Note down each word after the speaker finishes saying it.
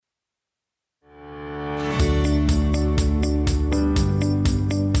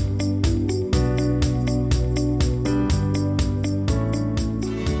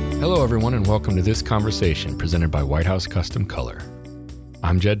everyone, and welcome to this conversation presented by White House Custom Color.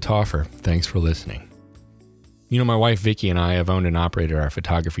 I'm Jed Toffer. Thanks for listening. You know, my wife Vicki and I have owned and operated our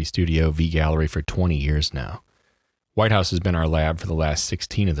photography studio, V Gallery, for 20 years now. White House has been our lab for the last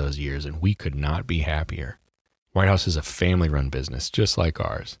 16 of those years, and we could not be happier. White House is a family-run business, just like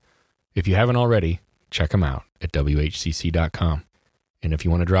ours. If you haven't already, check them out at WHCC.com. And if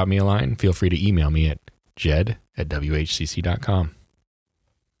you want to drop me a line, feel free to email me at jed@WHCC.com.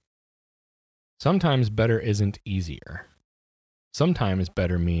 Sometimes better isn't easier. Sometimes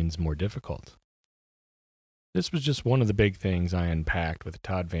better means more difficult. This was just one of the big things I unpacked with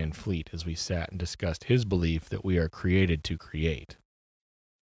Todd Van Fleet as we sat and discussed his belief that we are created to create.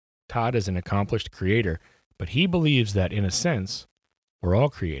 Todd is an accomplished creator, but he believes that, in a sense, we're all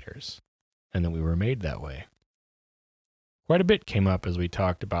creators, and that we were made that way. Quite a bit came up as we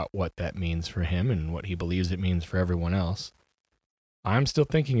talked about what that means for him and what he believes it means for everyone else. I'm still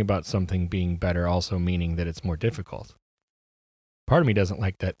thinking about something being better also meaning that it's more difficult. Part of me doesn't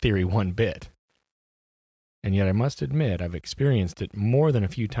like that theory one bit. And yet I must admit I've experienced it more than a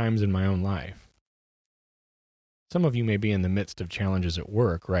few times in my own life. Some of you may be in the midst of challenges at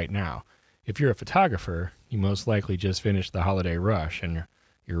work right now. If you're a photographer, you most likely just finished the holiday rush and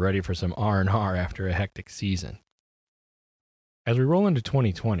you're ready for some R&R after a hectic season. As we roll into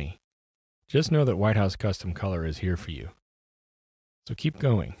 2020, just know that White House Custom Color is here for you. So keep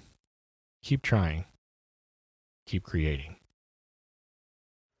going, keep trying, keep creating.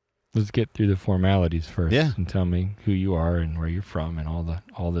 Let's get through the formalities first and tell me who you are and where you're from and all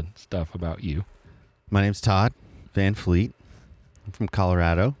the stuff about you. My name's Todd Van Fleet. I'm from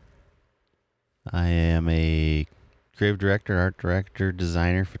Colorado. I am a creative director, art director,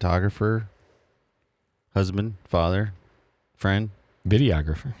 designer, photographer, husband, father, friend.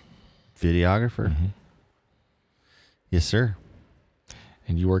 Videographer. Mm-hmm. Yes, sir.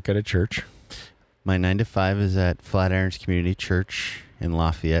 And you work at a church. My 9 to 5 is at Flatirons Community Church in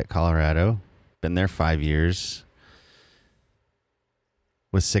Lafayette, Colorado. Been there 5 years.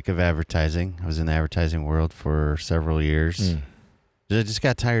 Was sick of advertising. I was in the advertising world for several years. I just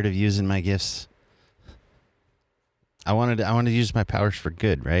got tired of using my gifts. I wanted to use my powers for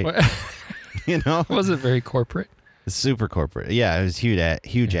good, right? You know? Was it very corporate? Super corporate. Yeah, it was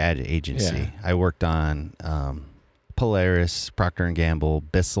huge ad agency. Yeah. I worked on Polaris, Procter & Gamble,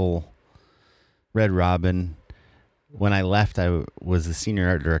 Bissell, Red Robin. When I left, I was the senior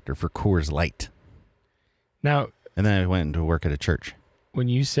art director for Coors Light. Now, and then I went to work at a church. When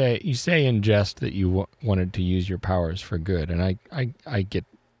you say in jest that you wanted to use your powers for good, and I get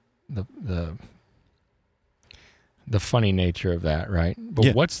the funny nature of that, right?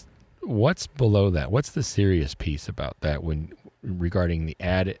 But what's below that? What's the serious piece about that when regarding the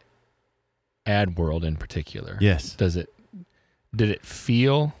ad world in particular? Yes. Did it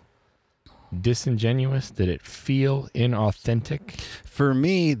feel disingenuous? Did it feel inauthentic? For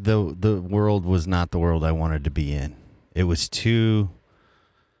me, the world was not the world I wanted to be in. It was too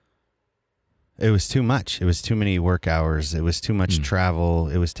much. It was too many work hours. It was too much travel.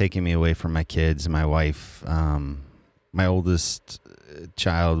 It was taking me away from my kids, my wife. My oldest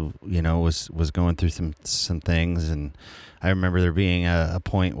child, was going through some things, and I remember there being a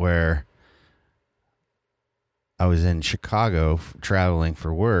point where I was in Chicago traveling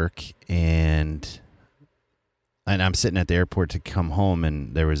for work, and I'm sitting at the airport to come home,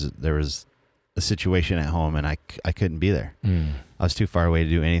 and there was a situation at home, and I couldn't be there. I was too far away to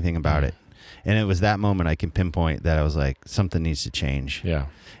do anything about it. And it was that moment I can pinpoint that I was like, something needs to change. Yeah.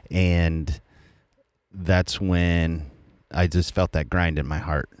 And that's when I just felt that grind in my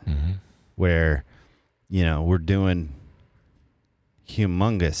heart where, we're doing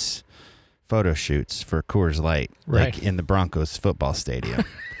humongous photo shoots for Coors Light, like in the Broncos football stadium.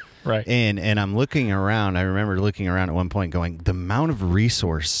 Right. And I'm looking around. I remember looking around at one point going, the amount of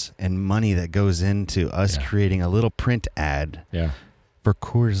resource and money that goes into us creating a little print ad for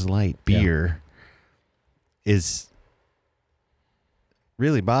Coors Light beer is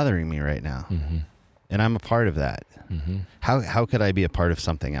really bothering me right now. And I'm a part of that. How could I be a part of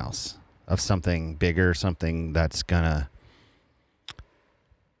something else, of something bigger, something that's gonna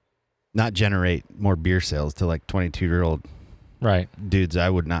not generate more beer sales to like 22-year-old dudes I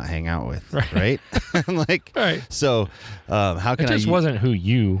would not hang out with, right? I'm like, so how can I? It just wasn't who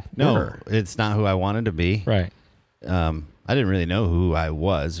you were. It's not who I wanted to be. Right. I didn't really know who I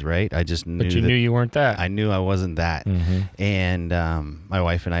was, right? I just knew. But you knew you weren't that. I knew I wasn't that. And my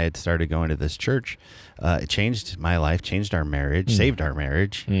wife and I had started going to this church. It changed my life, changed our marriage, saved our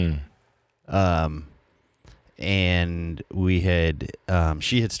marriage. And we had,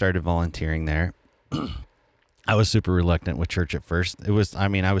 she had started volunteering there. I was super reluctant with church at first. I was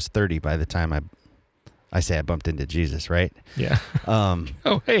 30 by the time I bumped into Jesus, right? Yeah.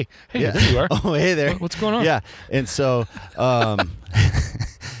 Oh, hey, yeah. there you are. Oh, hey there. What's going on? Yeah. And so,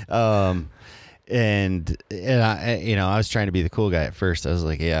 and I was trying to be the cool guy at first. I was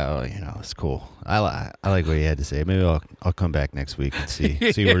like, yeah, it's cool. I like what he had to say. Maybe I'll come back next week and see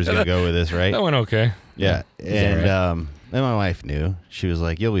where he's gonna go with this, right? That went okay. Yeah. And right. then my wife knew. She was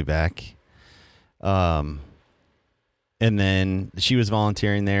like, you'll be back. And then she was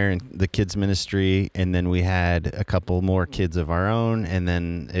volunteering there in the kids ministry. And then we had a couple more kids of our own. And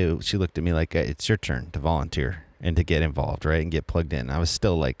then she looked at me like, it's your turn to volunteer and to get involved, right? And get plugged in. I was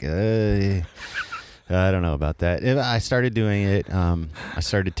still like, I don't know about that. I started doing it. I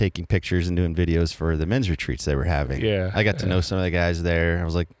started taking pictures and doing videos for the men's retreats they were having. Yeah. I got to know some of the guys there. I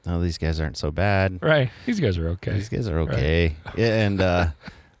was like, oh, these guys aren't so bad. Right. These guys are okay. These guys are okay. Right. Yeah, and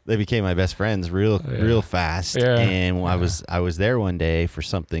they became my best friends real fast. Yeah. And I was there one day for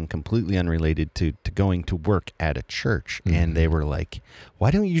something completely unrelated to going to work at a church. Mm-hmm. And they were like, why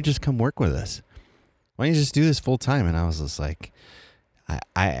don't you just come work with us? Why don't you just do this full time? And I was just like,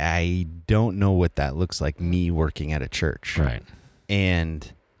 I don't know what that looks like, me working at a church. Right.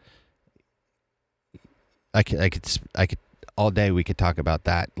 And I could all day we could talk about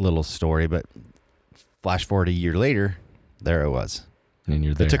that little story, but flash forward a year later, there I was. And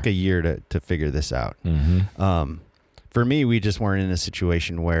you're there. It took a year to figure this out. Mm-hmm. For me, we just weren't in a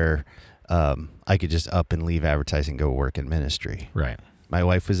situation where I could just up and leave advertising, go work in ministry. Right. My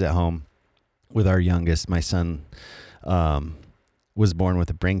wife was at home with our youngest. My son was born with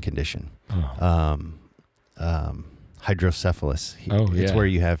a brain condition, hydrocephalus. It's where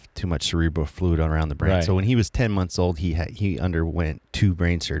you have too much cerebral fluid around the brain. Right. So when he was 10 months old, he underwent 2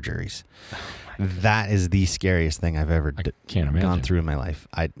 brain surgeries. That is the scariest thing I've ever gone through in my life.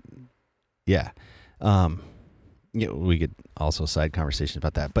 We could also side conversations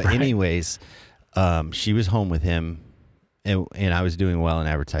about that. But anyways, she was home with him, and I was doing well in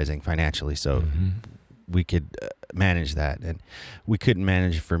advertising financially, so we could manage that. And we couldn't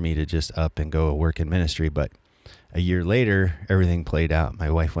manage for me to just up and go work in ministry. But a year later, everything played out.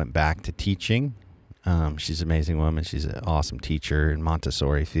 My wife went back to teaching. She's an amazing woman. She's an awesome teacher in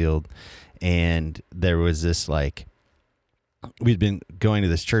Montessori field. And there was this, like, we'd been going to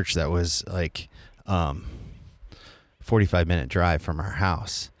this church that was like 45-minute drive from our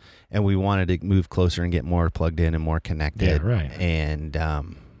house, and we wanted to move closer and get more plugged in and more connected. Yeah, right. And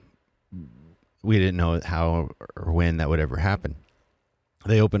we didn't know how or when that would ever happen.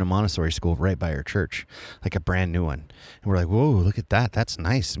 They opened a Montessori school right by our church, like a brand new one. And we're like, whoa, look at that. That's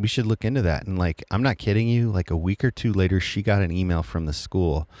nice. We should look into that. And like, I'm not kidding you. Like a week or two later, she got an email from the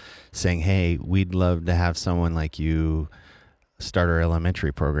school saying, hey, we'd love to have someone like you start our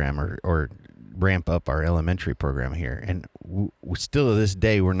elementary program or ramp up our elementary program here. And still to this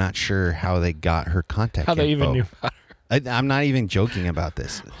day, we're not sure how they got her contact info. How they even knew about her. I'm not even joking about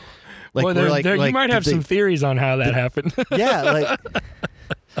this. Like, well, you might have some theories on how that happened. Yeah, like,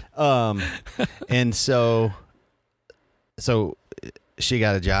 and so she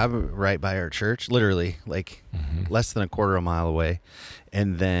got a job right by our church, literally like less than a quarter of a mile away.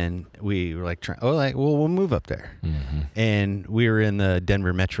 And then we were like, we'll move up there. Mm-hmm. And we were in the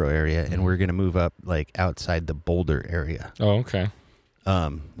Denver metro area, and we're going to move up like outside the Boulder area. Oh, okay.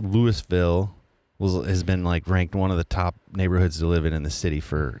 Louisville has been like ranked one of the top neighborhoods to live in the city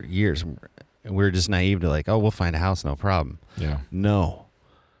for years. And we were just naive to like, oh, we'll find a house, no problem. Yeah. No.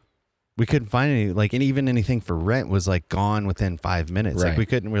 We couldn't find any, like, and even anything for rent was like gone within 5 minutes. Right. Like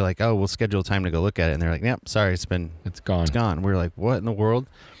we're like, oh, we'll schedule time to go look at it. And they're like, yep, sorry, it's gone. It's gone. We were like, what in the world?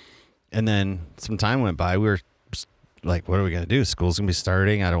 And then some time went by. We were like, what are we going to do? School's going to be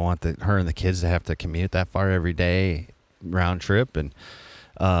starting. I don't want her and the kids to have to commute that far every day, round trip. And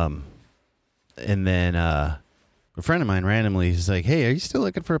then a friend of mine randomly, he's like, hey, are you still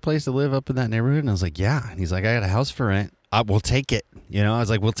looking for a place to live up in that neighborhood? And I was like, yeah. And he's like, I got a house for rent. We'll take it. I was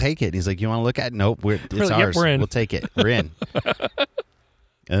like, we'll take it. And he's like, you want to look at it? Nope. It's ours. We're in. We'll take it. We're in.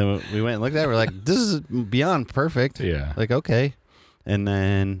 And we went and looked at it. We're like, this is beyond perfect. Yeah. Like, okay. And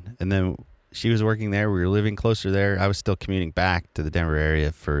then she was working there. We were living closer there. I was still commuting back to the Denver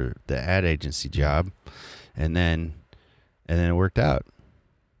area for the ad agency job. And then it worked out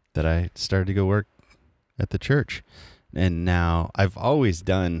that I started to go work at the church. And now I've always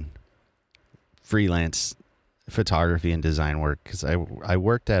done freelance photography and design work because I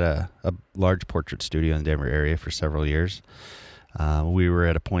worked at a large portrait studio in the Denver area for several years. We were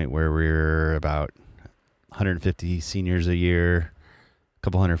at a point where we were about 150 seniors a year, a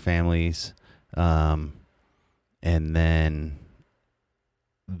couple hundred families. And then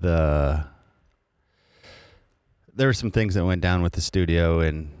there were some things that went down with the studio,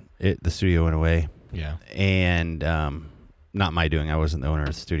 and the studio went away. Yeah. And not my doing. I wasn't the owner of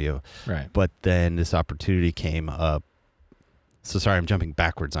the studio. Right. But then this opportunity came up. So sorry, I'm jumping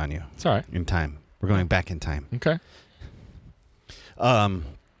backwards on you. It's all right. In time. We're going back in time. Okay.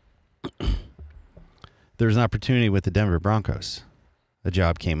 There was an opportunity with the Denver Broncos. A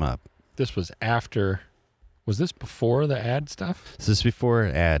job came up. This was after. Was this before the ad stuff? So this is before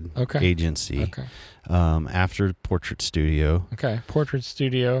ad agency. Okay. After Portrait Studio. Okay. Portrait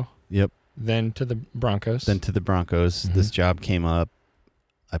Studio. Yep. Then to the Broncos. Mm-hmm. This job came up.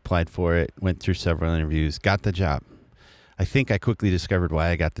 I applied for it. Went through several interviews. Got the job. I think I quickly discovered why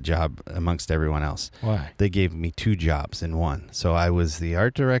I got the job amongst everyone else. Why? They gave me 2 jobs in one. So I was the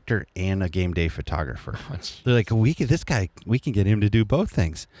art director and a game day photographer. They're like, we can get him to do both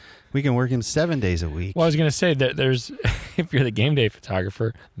things. We can work him 7 days a week. Well, I was going to say that if you're the game day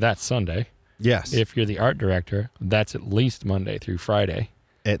photographer, that's Sunday. Yes. If you're the art director, that's at least Monday through Friday.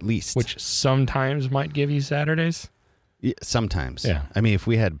 At least. Which sometimes might give you Saturdays. Yeah, sometimes. Yeah. I mean, if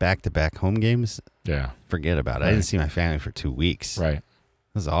we had back-to-back home games, forget about it. Right. I didn't see my family for 2 weeks. Right. It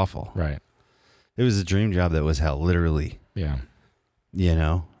was awful. Right. It was a dream job that was hell, literally. Yeah. You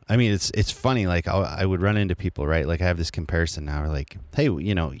know? I mean, it's funny. Like, I would run into people, right? Like, I have this comparison now. We're like, hey,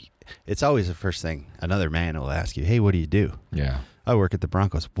 you know, it's always the first thing another man will ask you, hey, what do you do? Yeah. I work at the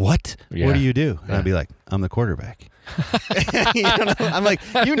Broncos. What? Yeah. What do you do? And Yeah. I'd be like, I'm the quarterback. You know? I'm like,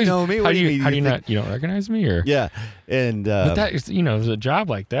 you know me. What do you not? You don't recognize me, or Yeah, and but that is, a job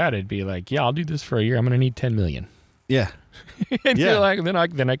like that. It'd be like, yeah, I'll do this for a year. I'm going to need $10 million. yeah, And Yeah. you're like,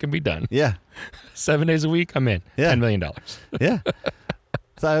 then I can be done. yeah, 7 days a week, I'm in. Yeah. $10 million. yeah.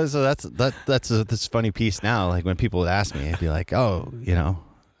 So that's this funny piece now. Like when people would ask me, I'd be like, oh,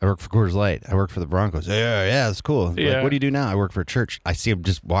 I work for Coors Light. I work for the Broncos. Yeah, that's cool. Yeah. Like, what do you do now? I work for a church. I see them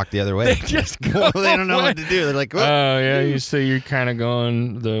just walk the other way. They just go They don't know what to do. They're like, Oh, yeah. You say you're kind of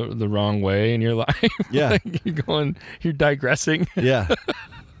going the wrong way in your life. Yeah. Like you're digressing. yeah.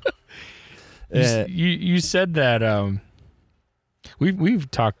 You said that we've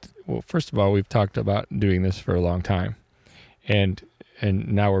talked. Well, first of all, we've talked about doing this for a long time, and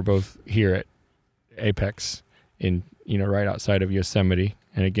now we're both here at Apex in right outside of Yosemite,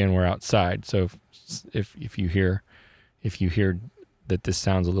 and again we're outside. So if you hear that this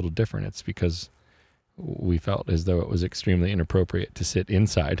sounds a little different, it's because we felt as though it was extremely inappropriate to sit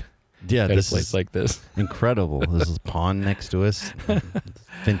inside. Yeah, at a this place is like this. incredible. This is a pond next to us,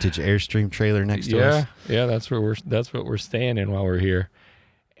 vintage Airstream trailer next to us. Yeah, that's what we're staying in while we're here.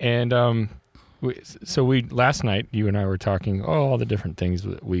 And we last night you and I were talking all the different things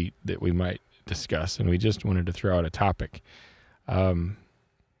that we might discuss, and we just wanted to throw out a topic. And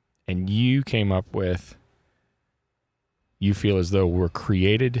you came up with, you feel as though we're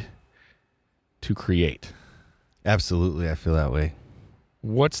created to create. Absolutely, I feel that way.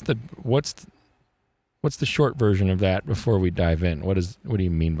 What's the short version of that before we dive in? What do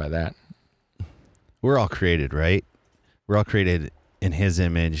you mean by that? We're all created, right? We're all created in His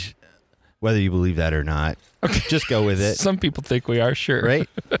image, whether you believe that or not. Okay. Just go with it. Some people think we are, sure. Right?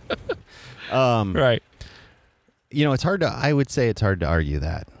 Right. I would say it's hard to argue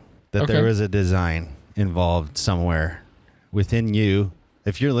that Okay. there was a design involved somewhere within you.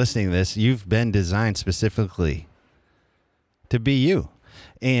 If you're listening to this, you've been designed specifically to be you.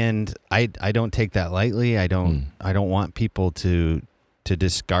 And I don't take that lightly. I don't want people to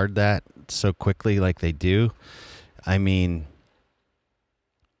discard that so quickly like they do. I mean,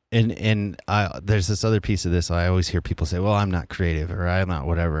 and there's this other piece of this. I always hear people say, well, I'm not creative or I'm not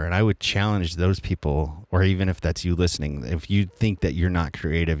whatever. And I would challenge those people, or even if that's you listening, if you think that you're not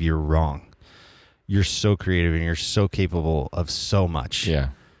creative, you're wrong. You're so creative and you're so capable of so much. Yeah.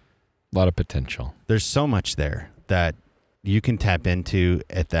 A lot of potential. There's so much there that you can tap into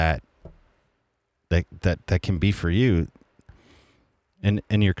at that can be for you. And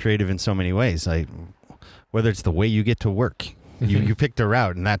you're creative in so many ways. Like whether it's the way you get to work. You picked a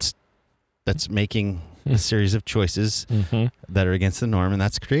route, and that's making a series of choices that are against the norm, and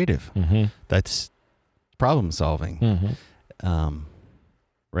that's creative. That's problem solving.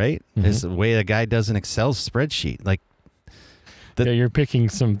 Right? It's the way a guy does an Excel spreadsheet. Like you're picking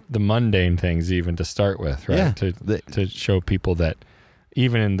the mundane things even to start with, right? Yeah, to show people that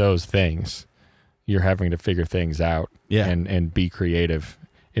even in those things, you're having to figure things out and be creative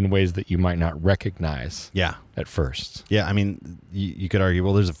in ways that you might not recognize at first. Yeah, I mean, you could argue,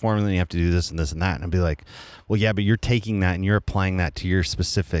 well, there's a formula and you have to do this and this and that. And I'd be like, well, yeah, but you're taking that and you're applying that to your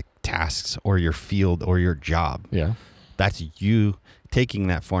specific tasks or your field or your job. Yeah. That's you taking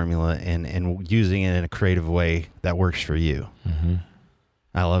that formula and using it in a creative way that works for you.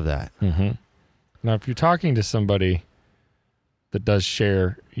 I love that. Now, if you're talking to somebody that does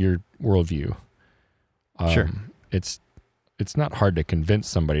share your worldview, Sure. it's not hard to convince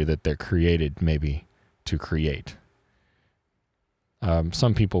somebody that they're created maybe to create.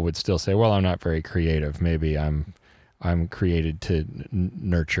 Some people would still say, well, I'm not very creative. Maybe I'm created to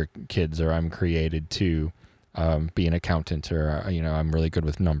nurture kids, or I'm created to be an accountant, or I'm really good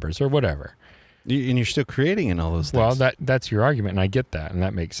with numbers, or whatever. And you're still creating in all those things. Well, that's your argument, and I get that, and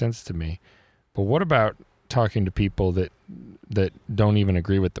that makes sense to me. But what about talking to people that don't even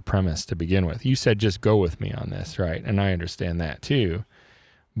agree with the premise to begin with? You said just go with me on this, right? And I understand that too.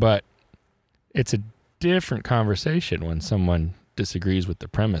 But it's a different conversation when someone disagrees with the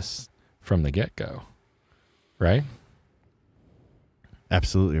premise from the get-go, right?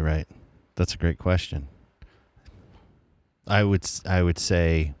 Absolutely right. That's a great question. I would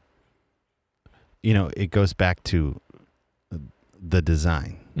say, it goes back to the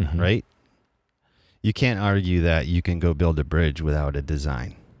design, right? You can't argue that you can go build a bridge without a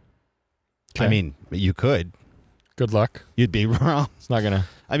design. Okay. I mean, you could. Good luck. You'd be wrong. It's not going to...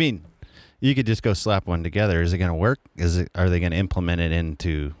 I mean, you could just go slap one together. Is it going to work? Are they going to implement it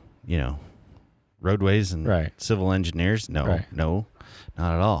into, roadways and civil engineers? No, no,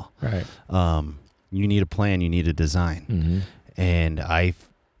 not at all. Right. You need a plan. You need a design. And I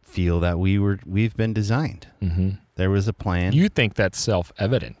feel that we've been designed. There was a plan. You think that's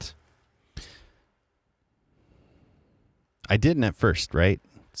self-evident. I didn't at first, right?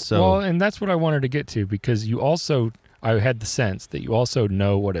 So, well, and that's what I wanted to get to, because I had the sense that you also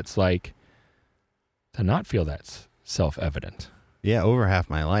know what it's like to not feel that's self-evident. Yeah, over half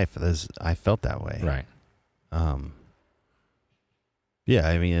my life, I felt that way. Right. Yeah,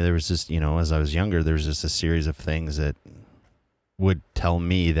 I mean, there was just, as I was younger, there was just a series of things that would tell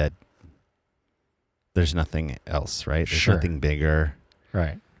me that there's nothing else, right? There's nothing bigger.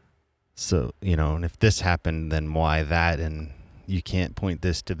 Right. So, and if this happened, then why that? And you can't point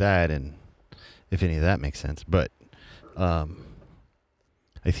this to that. And if any of that makes sense. But I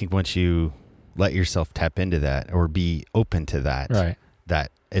think once you let yourself tap into that, or be open to that,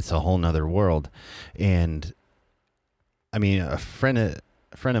 that it's a whole nother world. And I mean, a friend of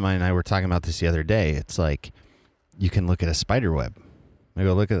mine and I were talking about this the other day. It's like, you can look at a spider web. I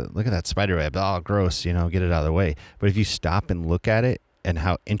go, look at that spider web. Oh, gross, get it out of the way. But if you stop and look at it and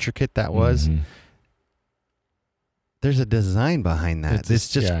how intricate that was, there's a design behind that. It's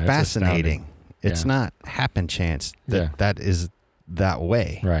just fascinating. It's not happen chance that is that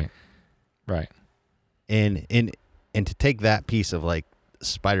way. Right. And to take that piece of like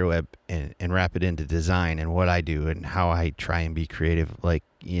spiderweb and wrap it into design and what I do and how I try and be creative, like,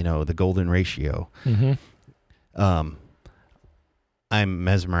 the golden ratio. I'm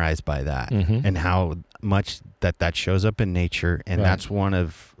mesmerized by that and how much that shows up in nature. And that's one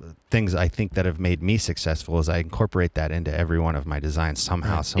of things I think that have made me successful, is I incorporate that into every one of my designs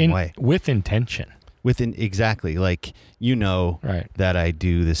somehow, some way. With intention. Exactly. Like, that I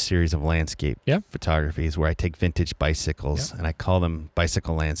do this series of landscape photographies where I take vintage bicycles and I call them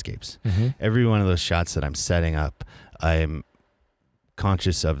bicycle landscapes. Every one of those shots that I'm setting up, I'm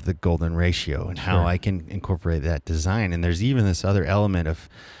conscious of the golden ratio and how I can incorporate that design. And there's even this other element of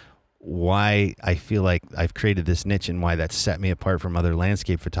why I feel like I've created this niche and why that's set me apart from other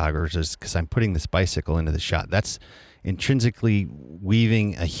landscape photographers, is because I'm putting this bicycle into the shot. That's intrinsically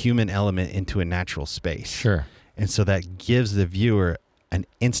weaving a human element into a natural space. Sure. And so that gives the viewer an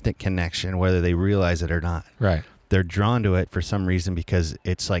instant connection, whether they realize it or not. Right. They're drawn to it for some reason because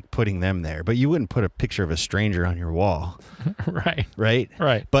it's like putting them there. But you wouldn't put a picture of a stranger on your wall. Right.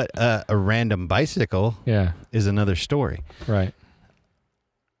 Right. But a random bicycle is another story. Right.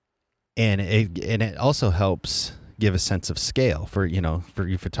 And it also helps give a sense of scale for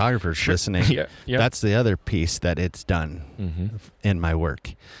you photographers listening. That's the other piece that it's done in my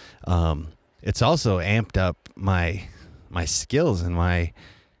work. It's also amped up my skills and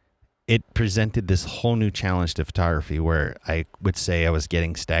it presented this whole new challenge to photography, where I would say I was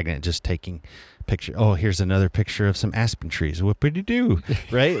getting stagnant just taking picture. Oh, here's another picture of some aspen trees. What would you do?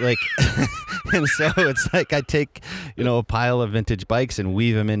 Right? Like, and so it's like I take, a pile of vintage bikes and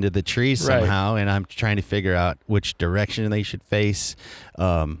weave them into the trees somehow. And I'm trying to figure out which direction they should face,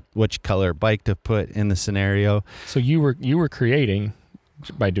 which color bike to put in the scenario. So you were creating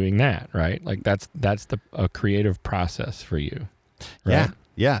by doing that, right? Like that's a creative process for you. Right?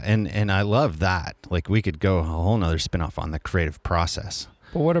 Yeah. And I love that. Like, we could go a whole nother spinoff on the creative process.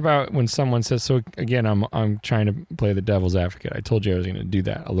 But what about when someone says, so again, I'm trying to play the devil's advocate. I told you I was going to do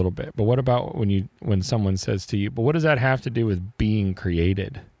that a little bit. But what about when someone says to you, but what does that have to do with being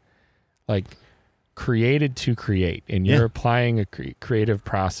created? Like, created to create, and you're applying a creative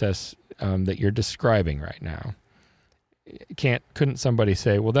process that you're describing right now, couldn't somebody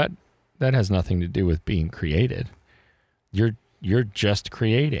say, well, that has nothing to do with being created. You're just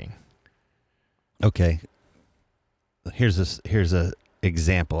creating. Okay. Here's a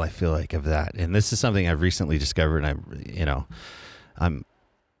example I feel like of that, and this is something I've recently discovered, and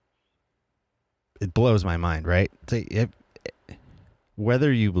it blows my mind, right?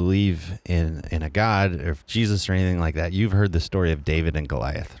 Whether you believe in a God or Jesus or anything like that, you've heard the story of David and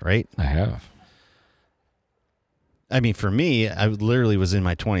Goliath, right? I have. I mean, for me, I literally was in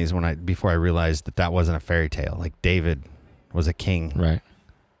my 20s before I realized that wasn't a fairy tale. Like, David was a king, right?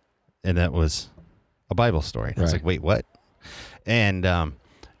 And that was a Bible story. And I was like, wait, what? And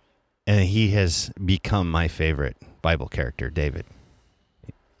he has become my favorite Bible character, David.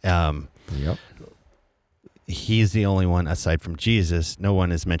 Yep. He's the only one aside from Jesus. No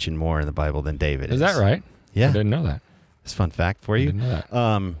one is mentioned more in the Bible than David. Is that right? Yeah. I didn't know that. It's a fun fact for you. I didn't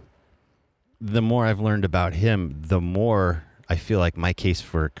know that. The more I've learned about him, the more I feel like my case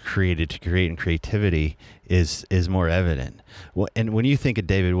for created to create and creativity is more evident. Well, and when you think of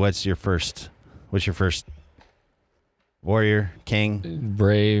David, what's your first warrior, king?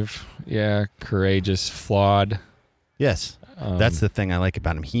 Brave, yeah, courageous, flawed. Yes. That's the thing I like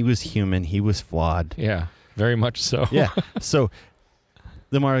about him. He was human. He was flawed. Yeah, very much so. Yeah. So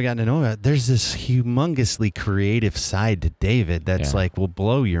the more I got to know about it, there's this humongously creative side to David that's will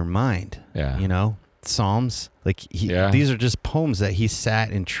blow your mind. Yeah. You know, Psalms, these are just poems that he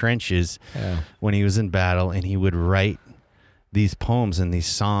sat in trenches when he was in battle, and he would write these poems and these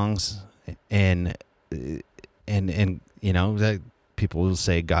songs, and that people will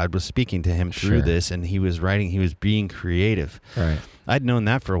say God was speaking to him through this, and he was writing, he was being creative. Right. I'd known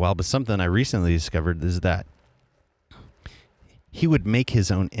that for a while, but something I recently discovered is that he would make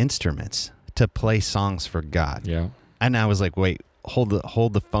his own instruments to play songs for God. Yeah. And I was like, wait, hold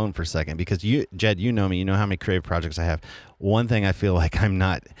the phone for a second, because Jed, you know me, you know how many creative projects I have. One thing I feel like an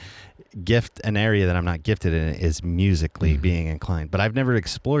area that I'm not gifted in is musically being inclined, but I've never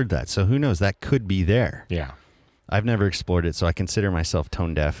explored that. So who knows, that could be there. Yeah. I've never explored it. So I consider myself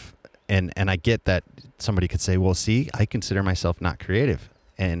tone deaf, and I get that somebody could say, well, see, I consider myself not creative.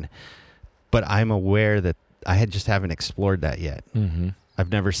 But I'm aware that I haven't explored that yet. Mm-hmm.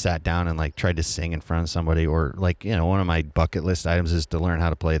 I've never sat down and tried to sing in front of somebody, or one of my bucket list items is to learn how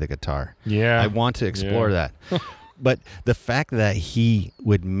to play the guitar. Yeah. I want to explore that. But the fact that he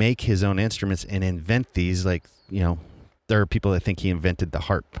would make his own instruments and invent these, there are people that think he invented the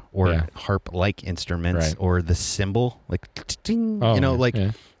harp or harp-like instruments or the cymbal,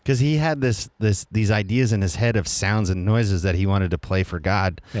 because he had these ideas in his head of sounds and noises that he wanted to play for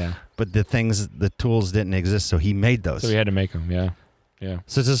God. Yeah. But the tools didn't exist, so he made those. So he had to make them. Yeah. Yeah.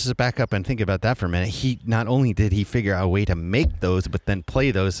 So just to back up and think about that for a minute, he not only did he figure out a way to make those, but then play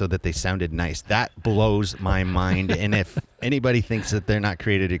those so that they sounded nice. That blows my mind. And if anybody thinks that they're not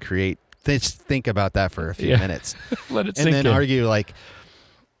created to create, just think about that for a few minutes. Let it sink in. And then argue if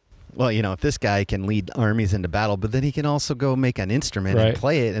this guy can lead armies into battle, but then he can also go make an instrument and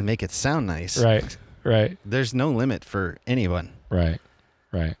play it and make it sound nice. Right. Right. There's no limit for anyone. Right.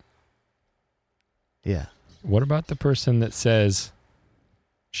 Right. Yeah. What about the person that says,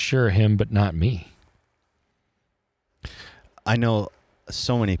 sure, him, but not me? I know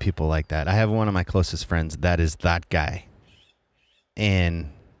so many people like that. I have one of my closest friends that is that guy,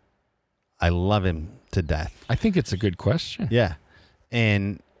 and I love him to death. I think it's a good question. Yeah.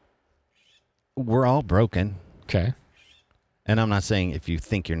 And we're all broken. Okay. And I'm not saying if you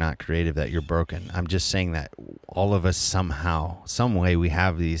think you're not creative that you're broken. I'm just saying that all of us somehow, some way, we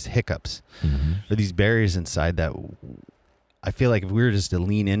have these hiccups or these barriers inside that I feel like if we were just to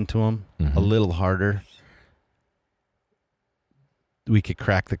lean into them a little harder, we could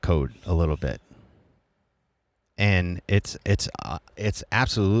crack the code a little bit. And it's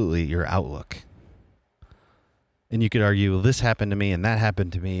absolutely your outlook. And you could argue, well, this happened to me and that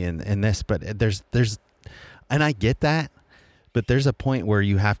happened to me and this, but there's, and I get that, but there's a point where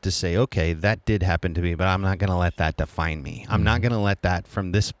you have to say, okay, that did happen to me, but I'm not going to let that define me. I'm not going to let that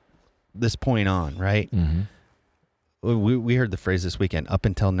from this point on, right? We heard the phrase this weekend, up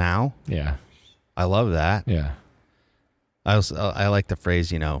until now. Yeah. I love that. Yeah. I like the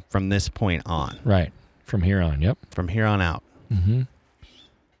phrase, from this point on. Right. From here on. Yep. From here on out. Mm-hmm.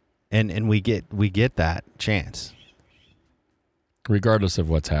 And we get that chance. Regardless of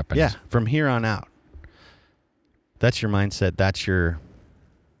what's happened. Yeah. From here on out. That's your mindset. That's your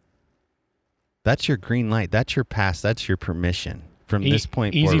green light. That's your pass. That's your permission. From this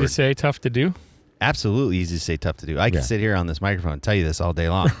point forward. Easy to say, tough to do? Absolutely easy to say, tough to do. I could sit here on this microphone and tell you this all day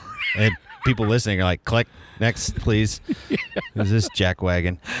long. people listening are like, click, next, please. Is this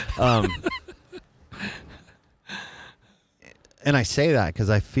jackwagon? And I say that because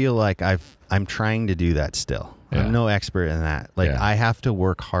I feel like I'm trying to do that still. Yeah. I'm no expert in that. Like, Yeah. I have to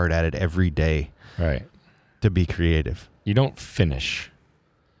work hard at it every day Right. to be creative. You don't finish.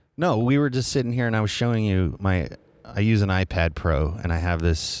 No, we were just sitting here and I was showing you I use an iPad Pro and I have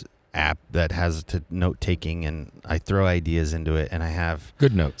this app that has note taking and I throw ideas into it and I have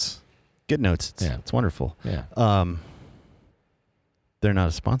Good notes. good notes. Yeah. It's wonderful. Yeah. They're not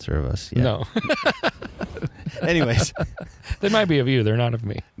a sponsor of us yet. No. Anyways, They might be of you. They're not of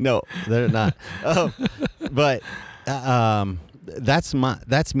me. no, they're not. But that's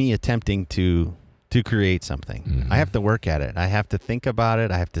me attempting to create something. Mm-hmm. I have to work at it. I have to think about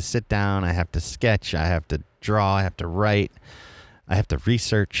it. I have to sit down. I have to sketch. I have to draw. I have to write. I have to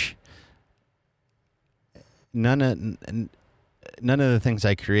research. None of the things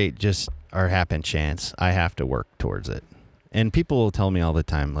I create just happen chance. I have to work towards it. And people will tell me all the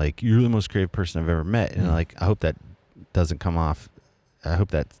time, like, you're the most creative person I've ever met. And like, I hope that doesn't come off. I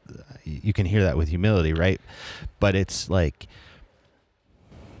hope that you can hear that with humility, right? But it's like,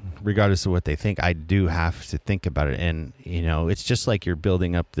 regardless of what they think, I do have to think about it. And, it's just like you're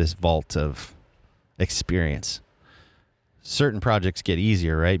building up this vault of experience. Certain projects get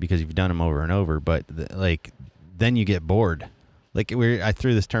easier, right? Because you've done them over and over. But then you get bored. Like I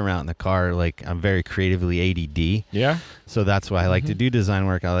threw this term out in the car, like I'm very creatively ADD. Yeah. So that's why I like to do design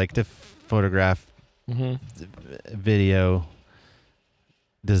work. I like to photograph, video,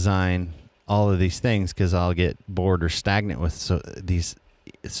 design, all of these things because I'll get bored or stagnant with so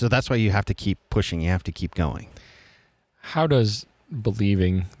that's why you have to keep pushing. You have to keep going. How does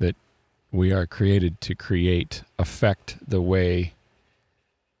believing that we are created to create affect the way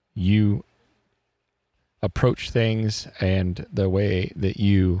you approach things and the way that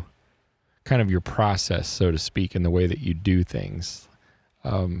you kind of your process, so to speak, and the way that you do things,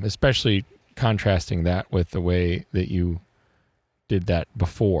 especially contrasting that with the way that you did that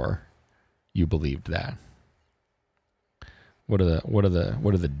before you believed that? What are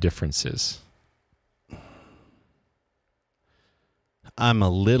the differences? I'm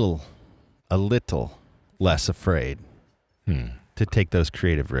a little less afraid to take those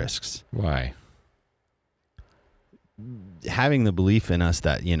creative risks. Why? Having the belief in us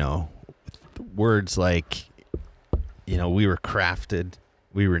that, words like, we were crafted,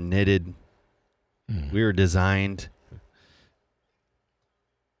 we were knitted, we were designed.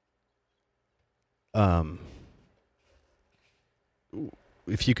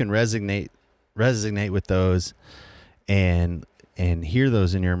 If you can resonate with those and hear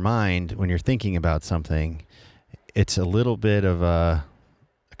those in your mind when you're thinking about something, it's a little bit of a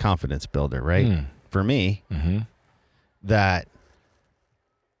confidence builder, right? For me, that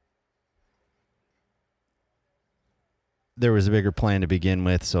there was a bigger plan to begin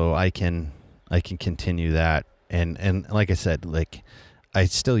with, so I can continue that. And like I said, like I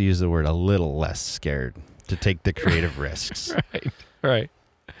still use the word a little less scared to take the creative risks. Right.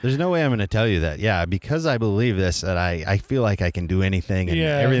 There's no way I'm going to tell you that. Yeah, because I believe this, that I feel like I can do anything and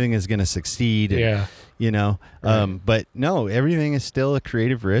everything is going to succeed. Yeah. And, but no, everything is still a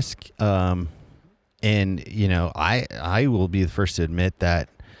creative risk. And, I will be the first to admit that,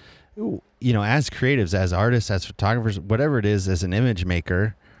 as creatives, as artists, as photographers, whatever it is, as an image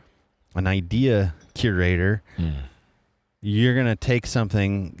maker, an idea curator, you're going to take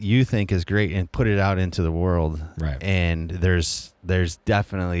something you think is great and put it out into the world. Right. And there's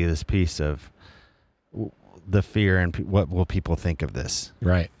definitely this piece of the fear and what will people think of this.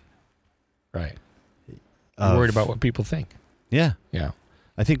 Right. You're worried about what people think. Yeah. Yeah.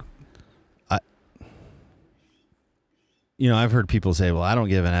 I think, I've heard people say, well, I don't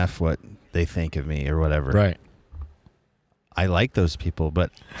give an F what they think of me or whatever. Right. I like those people,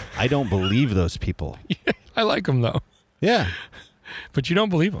 but I don't believe those people. I like them though. Yeah. But you don't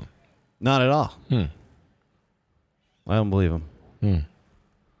believe them. Not at all. I don't believe them.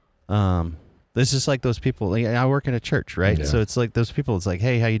 This is like those people. Like, I work in a church, right? Yeah. So it's like those people. It's like,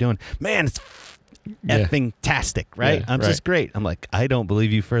 hey, how you doing? Man, it's effing-tastic, right? Yeah, I'm just great. I'm like, I don't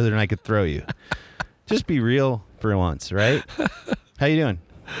believe you further than I could throw you. Just be real for once, right? How you doing?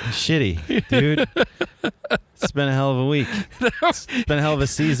 Shitty, dude. It's been a hell of a week. It's been a hell of a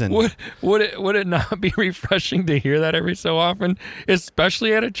season. Would it not be refreshing to hear that every so often,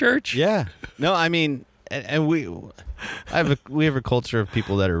 especially at a church? Yeah. No, I mean, and we have a culture of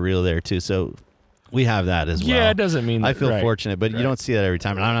people that are real there too. So we have that as well. Yeah, it doesn't mean I feel fortunate, but you don't see that every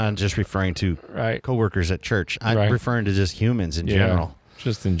time. And I'm not just referring to coworkers at church. I'm referring to just humans in general.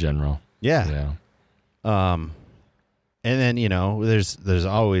 Just in general. Yeah. And then, there's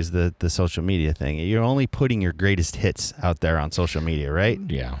always the social media thing. You're only putting your greatest hits out there on social media, right?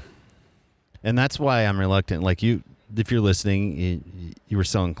 Yeah. And that's why I'm reluctant. Like if you're listening, you were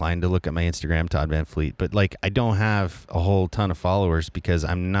so inclined to look at my Instagram, Todd Van Fleet. But like, I don't have a whole ton of followers because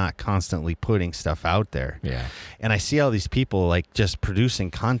I'm not constantly putting stuff out there. Yeah. And I see all these people like just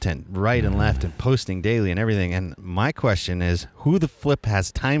producing content right and left and posting daily and everything. And my question is, who the flip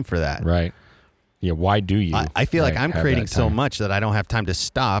has time for that? Right. Yeah, why do you? I feel like I'm have creating that so time? much that I don't have time to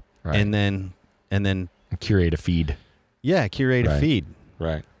stop and then Curate a feed. curate a feed.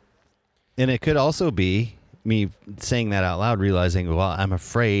 Right. And it could also be me saying that out loud, realizing, well, I'm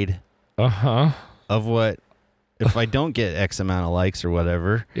afraid of what if I don't get X amount of likes or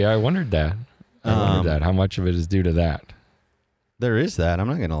whatever. Yeah, I wondered that. How much of it is due to that? There is that. I'm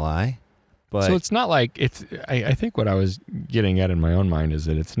not going to lie. But So it's not like it's. I think what I was getting at in my own mind is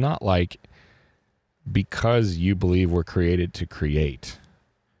that it's not like because you believe we're created to create,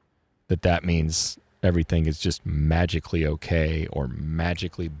 that means everything is just magically okay or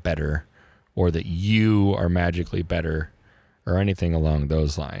magically better, or that you are magically better, or anything along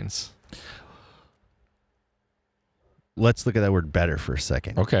those lines. let's look at that word better for a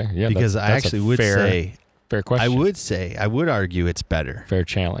second. Okay, yeah. Because I actually would say, fair question. I would argue it's better. Fair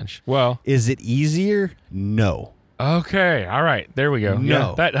challenge. Well, is it easier? No. Okay, all right, there we go. No.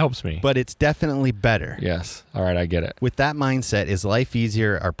 Yeah, that helps me. But it's definitely better. Yes, all right, I get it. With that mindset, is life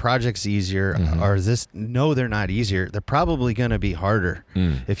easier? Are projects easier? Or is this? No, they're not easier. They're probably going to be harder.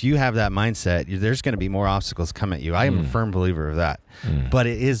 If you have that mindset, there's going to be more obstacles come at you. I am a firm believer of that. But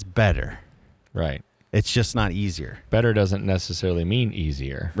it is better. Right. It's just not easier. Better doesn't necessarily mean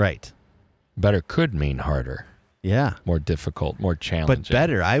easier. Right. Better could mean harder. Yeah. More difficult, more challenging. But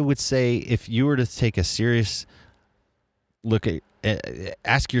better, I would say, if you were to take a serious look at,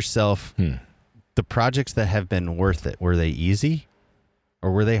 ask yourself, the projects that have been worth it, were they easy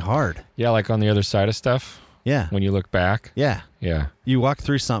or were they hard? Yeah, like on the other side of stuff. Yeah. When you look back. Yeah. Yeah. You walk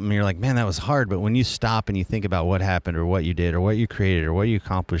through something and you're like, man, that was hard. But when you stop and you think about what happened or what you did or what you created or what you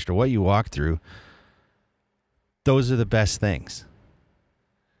accomplished or what you walked through, those are the best things.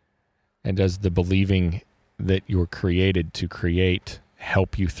 And does the believing that you're created to create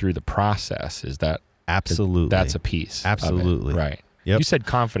help you through the process? Is that absolutely? That's a piece. Absolutely. Of it. Right. Yep. You said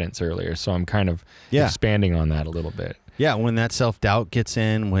confidence earlier, so I'm kind of expanding on that a little bit. Yeah. When that self-doubt gets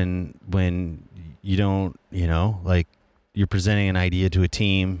in, when you don't, like you're presenting an idea to a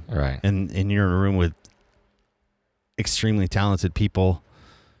team, right? And you're in a room with extremely talented people,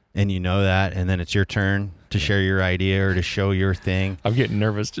 and you know that, and then it's your turn to share your idea or to show your thing. I'm getting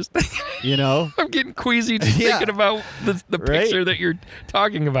nervous just thinking. I'm getting queasy just thinking about the picture that you're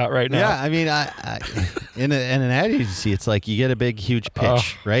talking about right now. Yeah, I mean, I in an ad agency, it's like you get a big, huge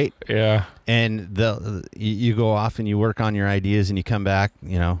pitch, right? Yeah. And you go off and you work on your ideas and you come back,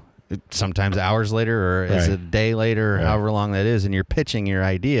 sometimes hours later or is it a day later or however long that is, and you're pitching your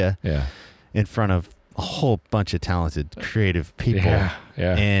idea in front of a whole bunch of talented, creative people.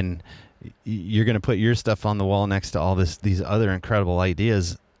 Yeah. And you're going to put your stuff on the wall next to all these other incredible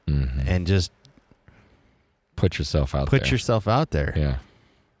ideas and just put yourself out there. Yeah.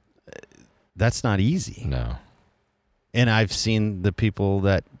 That's not easy. No. And I've seen the people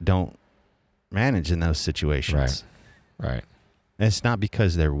that don't manage in those situations. Right. And it's not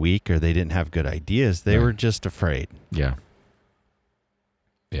because they're weak or they didn't have good ideas. They were just afraid. Yeah.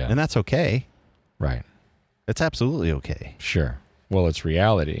 And that's okay. Right. It's absolutely okay. Sure. Well, it's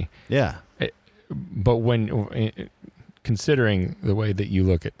reality. Yeah. But when considering the way that you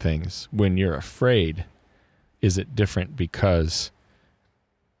look at things, when you're afraid, is it different because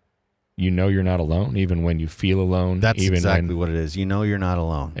you're not alone, even when you feel alone? That's exactly what it is. You're not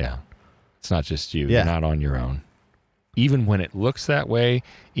alone. Yeah. It's not just you. Yeah. You're not on your own. Even when it looks that way,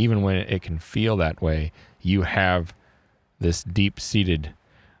 even when it can feel that way, you have this deep-seated,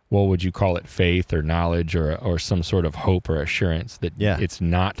 what would you call it, faith or knowledge or some sort of hope or assurance that it's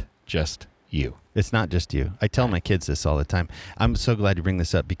not just you. It's not just you. I tell my kids this all the time. I'm so glad you bring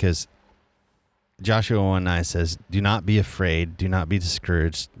this up because Joshua 1:9 says, do not be afraid, do not be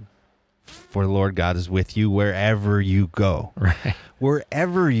discouraged, for the Lord God is with you wherever you go. Right.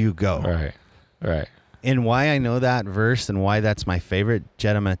 Wherever you go. Right. And why I know that verse and why that's my favorite,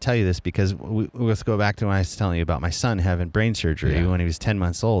 Jed, I'm going to tell you this because let's go back to when I was telling you about my son having brain surgery when he was 10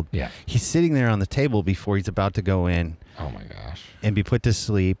 months old. Yeah. He's sitting there on the table before he's about to go in. Oh, my gosh. And be put to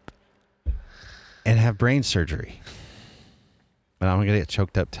sleep and have brain surgery. But I'm going to get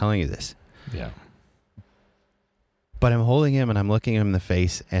choked up telling you this. Yeah. But I'm holding him and I'm looking him in the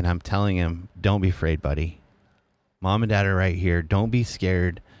face and I'm telling him, don't be afraid, buddy. Mom and Dad are right here. Don't be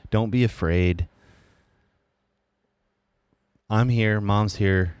scared. Don't be afraid. I'm here, mom's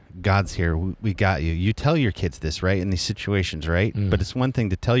here, God's here. We got you. You tell your kids this, right? In these situations, right? Mm. But it's one thing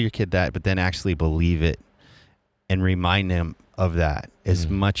to tell your kid that, but then actually believe it and remind them of that as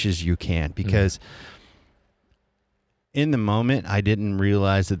much as you can. Because in the moment, I didn't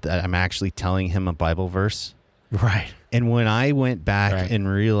realize that I'm actually telling him a Bible verse. Right. And when I went back and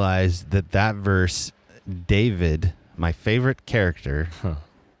realized that verse, David, my favorite character,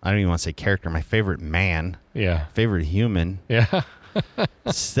 I don't even want to say character, my favorite man, favorite human,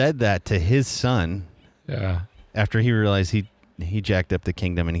 said that to his son after he realized he jacked up the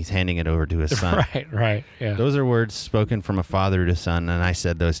kingdom and he's handing it over to his son. Right. Yeah. Those are words spoken from a father to son, and I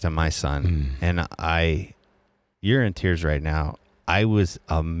said those to my son. And you're in tears right now. I was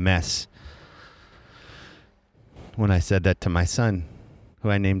a mess when I said that to my son,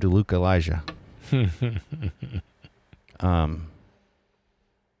 who I named Luke Elijah.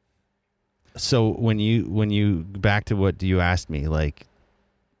 So when you back to what you asked me, like,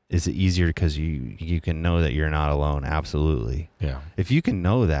 is it easier because you can know that you're not alone? Absolutely. Yeah. If you can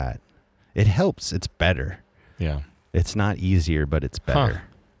know that, it helps. It's better. Yeah. It's not easier, but it's better.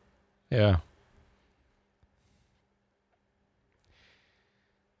 Yeah.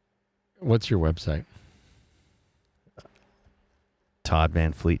 What's your website?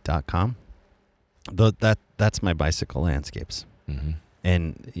 ToddVanFleet.com. That's my bicycle landscapes.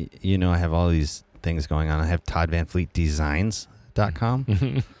 And I have all these things going on. I have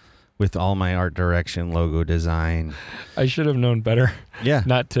ToddVanFleetDesigns.com with all my art direction, logo design. I should have known better. Yeah.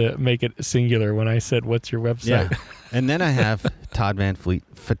 Not to make it singular when I said, what's your website? Yeah. And then I have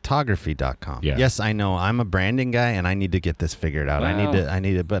ToddVanFleetPhotography.com. Yeah. Yes, I know I'm a branding guy and I need to get this figured out. Wow. I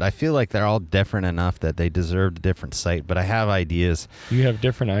need it, but I feel like they're all different enough that they deserve a different site, but I have ideas. You have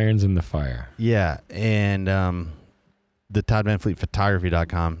different irons in the fire. Yeah. And, the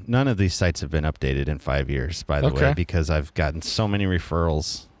ToddVanFleetPhotography.com. None of these sites have been updated in 5 years, by the way, because I've gotten so many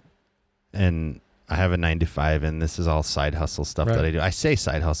referrals, and I have a 9-to-5, and this is all side hustle stuff that I do. I say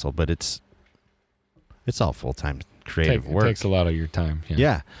side hustle, but it's all full-time creative work. It takes a lot of your time.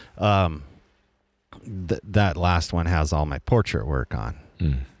 Yeah. That last one has all my portrait work on,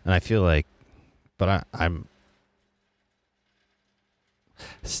 and I feel like, but I'm.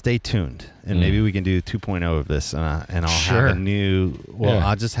 Stay tuned, and maybe we can do 2.0 of this, and I'll have a new. Well,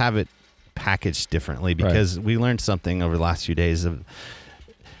 I'll just have it packaged differently because we learned something over the last few days. Of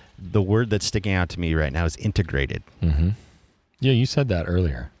the word that's sticking out to me right now is integrated. Yeah, you said that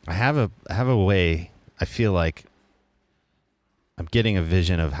earlier. I have a way. I feel like I'm getting a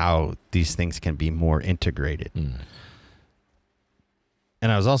vision of how these things can be more integrated. And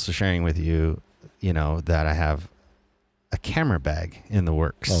I was also sharing with you, that I have a camera bag in the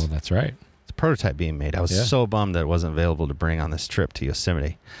works. Oh, that's right. It's a prototype being made. I was so bummed that it wasn't available to bring on this trip to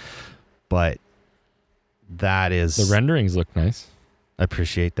Yosemite. But that is... The renderings look nice. I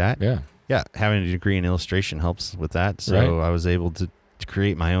appreciate that. Yeah. Yeah, having a degree in illustration helps with that. So I was able to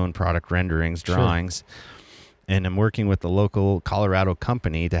create my own product renderings, drawings. And I'm working with the local Colorado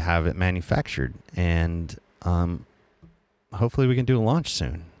company to have it manufactured. And hopefully we can do a launch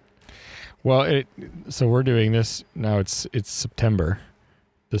soon. Well, so we're doing this now. It's September.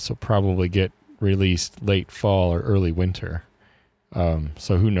 This will probably get released late fall or early winter.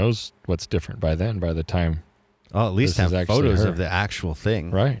 So who knows what's different by then? By the time, at least have photos of the actual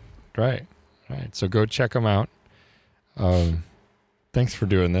thing. Right. So go check them out. Thanks for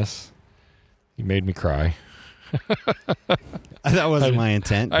doing this. You made me cry. That wasn't my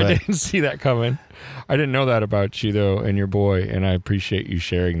intent. I didn't see that coming. I didn't know that about you, though, and your boy, and I appreciate you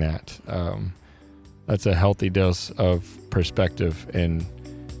sharing that. That's a healthy dose of perspective and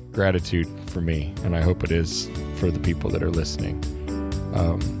gratitude for me, and I hope it is for the people that are listening.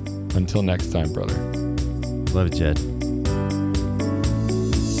 Until next time, brother. Love it, Jed.